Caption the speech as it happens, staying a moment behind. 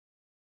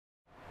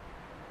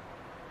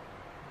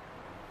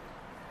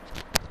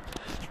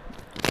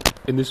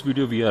In this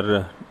video, we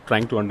are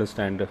trying to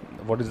understand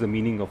what is the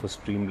meaning of a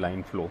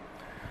streamlined flow.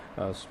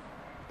 S-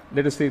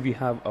 Let us say we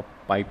have a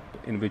pipe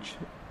in which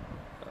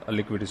a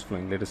liquid is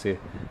flowing. Let us say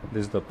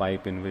this is the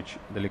pipe in which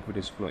the liquid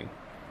is flowing,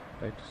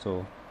 right?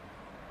 So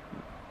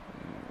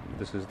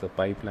this is the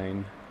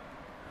pipeline,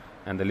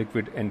 and the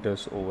liquid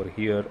enters over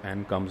here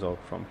and comes out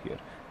from here.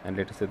 And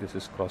let us say this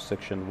is cross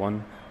section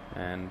 1,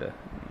 and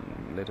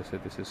let us say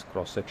this is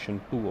cross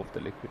section 2 of the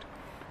liquid,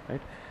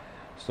 right?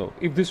 So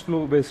if this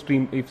flow were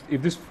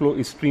if this flow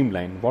is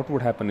streamlined, what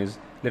would happen is,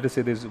 let us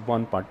say there is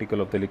one particle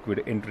of the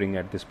liquid entering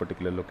at this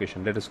particular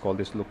location. Let us call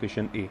this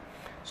location A.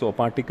 So a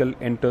particle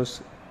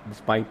enters this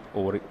pipe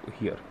over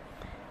here.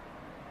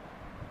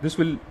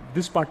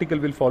 This particle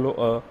will follow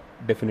a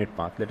definite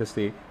path. Let us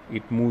say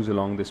it moves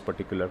along this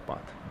particular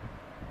path,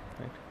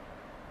 right?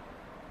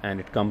 And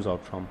it comes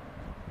out from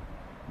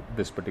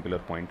this particular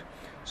point.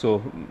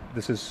 So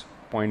this is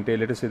point A.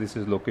 Let us say this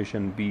is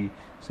location B,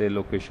 say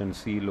location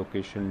C,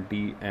 location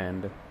D,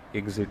 and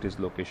exit is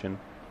location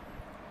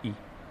E.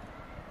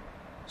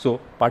 So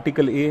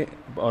particle A,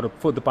 or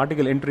for the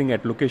particle entering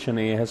at location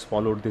A, has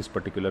followed this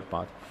particular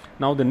path.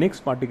 Now the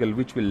next particle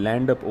which will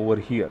land up over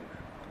here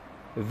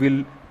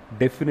will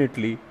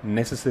definitely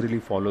necessarily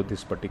follow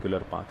this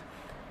particular path.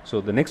 So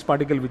the next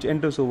particle which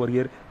enters over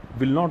here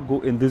will not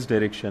go in this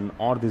direction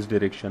or this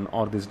direction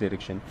or this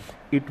direction.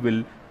 It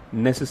will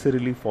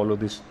necessarily follow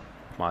this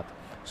path.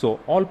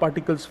 So all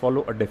particles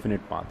follow a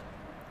definite path.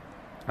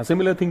 A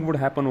similar thing would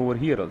happen over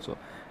here also.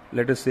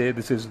 Let us say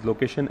this is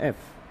location F.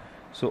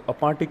 So a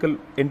particle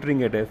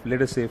entering at F,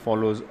 let us say,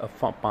 follows a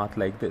path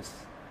like this,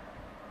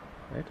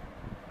 right?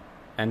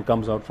 And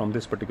comes out from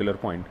this particular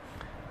point.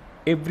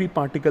 Every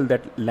particle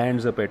that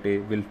lands up at A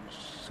will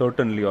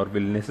certainly or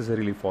will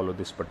necessarily follow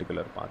this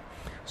particular path.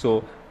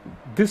 So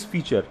this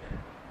feature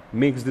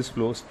makes this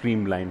flow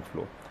streamlined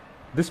flow.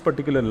 This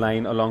particular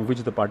line along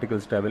which the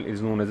particles travel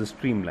is known as a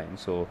streamline.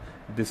 So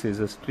this is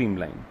a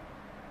streamline.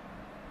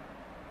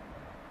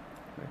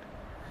 Right.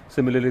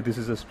 Similarly, this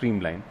is a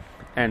streamline,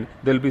 and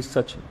there will be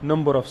such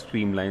number of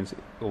streamlines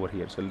over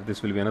here. So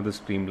this will be another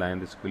streamline,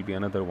 this will be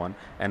another one,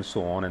 and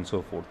so on and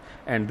so forth.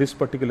 And this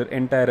particular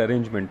entire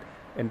arrangement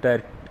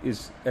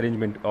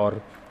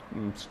or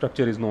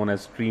structure is known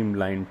as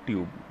streamlined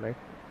tube, right?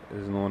 It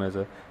is known as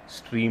a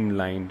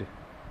streamlined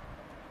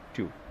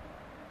tube.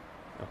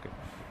 Okay.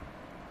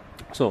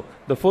 So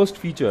the first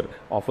feature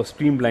of a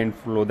streamlined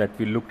flow that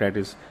we looked at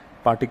is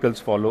particles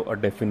follow a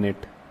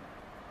definite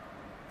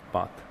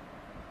path,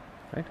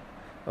 right?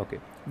 Okay.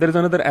 There is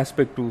another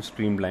aspect to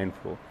streamlined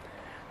flow.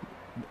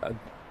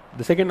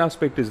 The second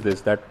aspect is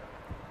this, that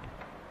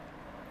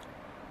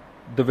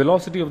the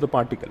velocity of the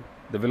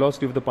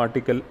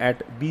particle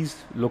at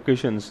these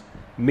locations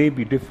may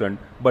be different,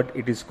 but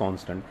it is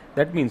constant.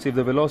 That means if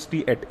the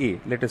velocity at A,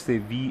 let us say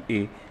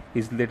VA,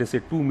 is, let us say,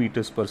 2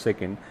 meters per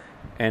second,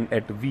 and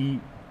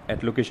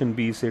at location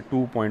B, say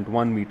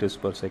 2.1 meters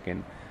per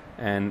second,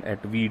 and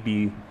at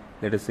VD,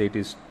 let us say it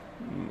is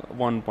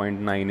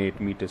 1.98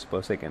 meters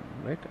per second,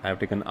 right? I have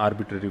taken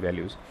arbitrary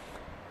values.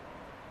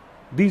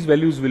 These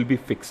values will be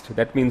fixed.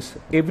 That means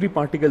every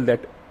particle that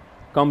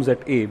comes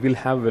at A will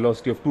have a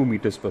velocity of 2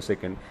 meters per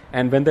second,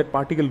 and when that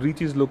particle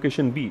reaches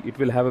location B, it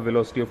will have a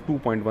velocity of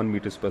 2.1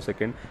 meters per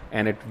second,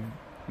 and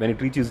when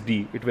it reaches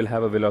D, it will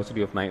have a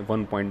velocity of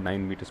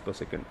 1.9 meters per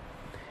second.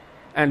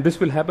 And this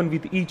will happen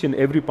with each and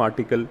every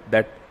particle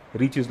that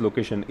reaches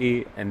location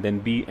A, and then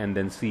B, and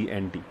then C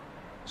and D.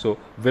 So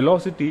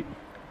velocity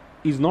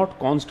is not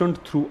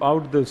constant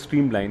throughout the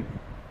streamline,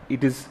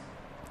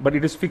 but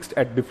it is fixed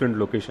at different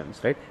locations,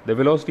 right? The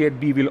velocity at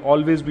B will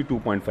always be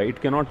 2.5.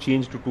 It cannot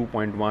change to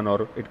 2.1,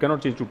 or it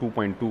cannot change to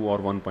 2.2 or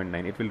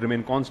 1.9. It will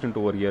remain constant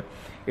over here.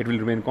 It will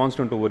remain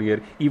constant over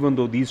here, even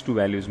though these two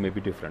values may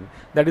be different.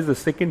 That is the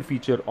second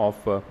feature of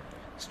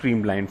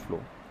streamlined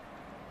flow.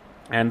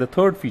 And the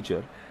third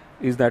feature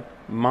is that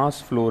mass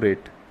flow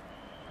rate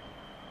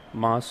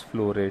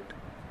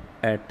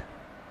at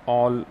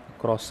all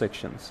cross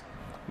sections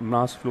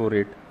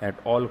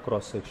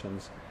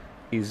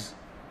is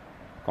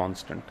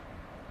constant.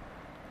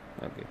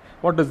 Okay.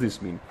 What does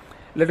this mean?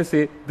 Let us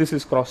say this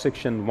is cross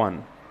section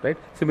 1, right?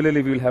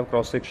 Similarly, we will have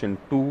cross section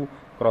 2,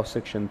 cross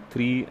section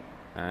 3,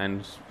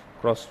 and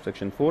cross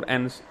section 4,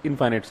 and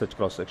infinite such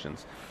cross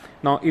sections.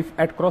 Now if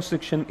at cross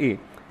section A,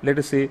 let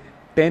us say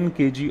 10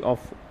 kg of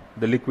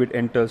the liquid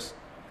enters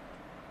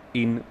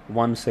in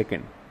 1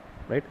 second,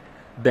 right?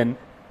 Then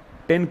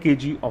 10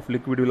 kg of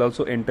liquid will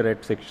also enter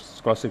at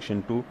cross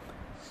section 2,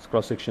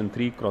 cross section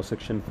 3, cross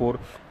section 4,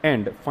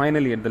 and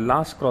finally at the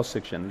last cross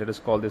section, let us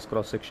call this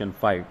cross section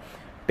 5,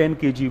 10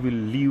 kg will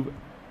leave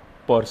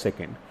per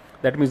second.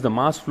 That means the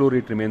mass flow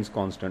rate remains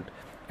constant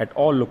at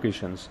all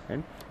locations,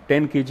 and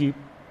 10 kg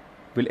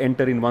will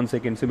enter in 1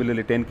 second.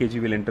 Similarly, 10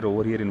 kg will enter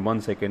over here in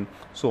 1 second,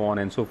 so on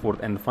and so forth,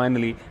 and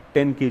finally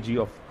 10 kg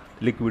of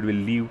liquid will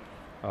leave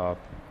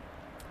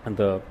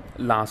the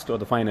last or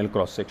the final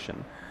cross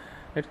section.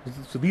 Right?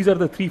 So these are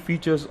the three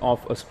features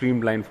of a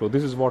streamlined flow.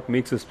 This is what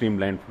makes a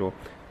streamlined flow.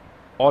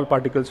 All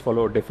particles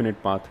follow a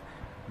definite path.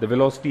 The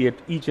velocity at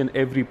each and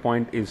every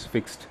point is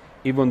fixed.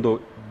 even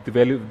though the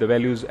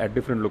values at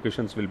different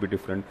locations will be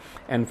different.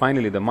 And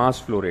finally, the mass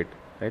flow rate,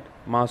 right?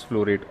 Mass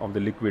flow rate of the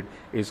liquid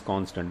is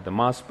constant. The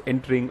mass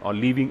entering or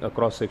leaving a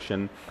cross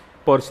section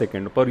per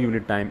second, per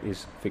unit time,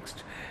 is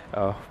fixed.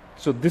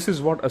 So this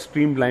is what a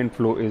streamlined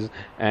flow is,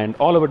 and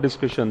all our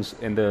discussions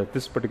in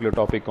this particular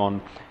topic on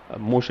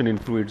motion in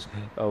fluids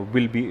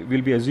will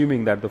be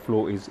assuming that the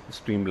flow is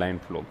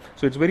streamlined flow.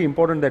 So it's very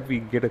important that we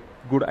get a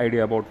good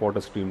idea about what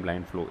a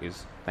streamlined flow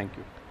is. Thank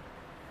you.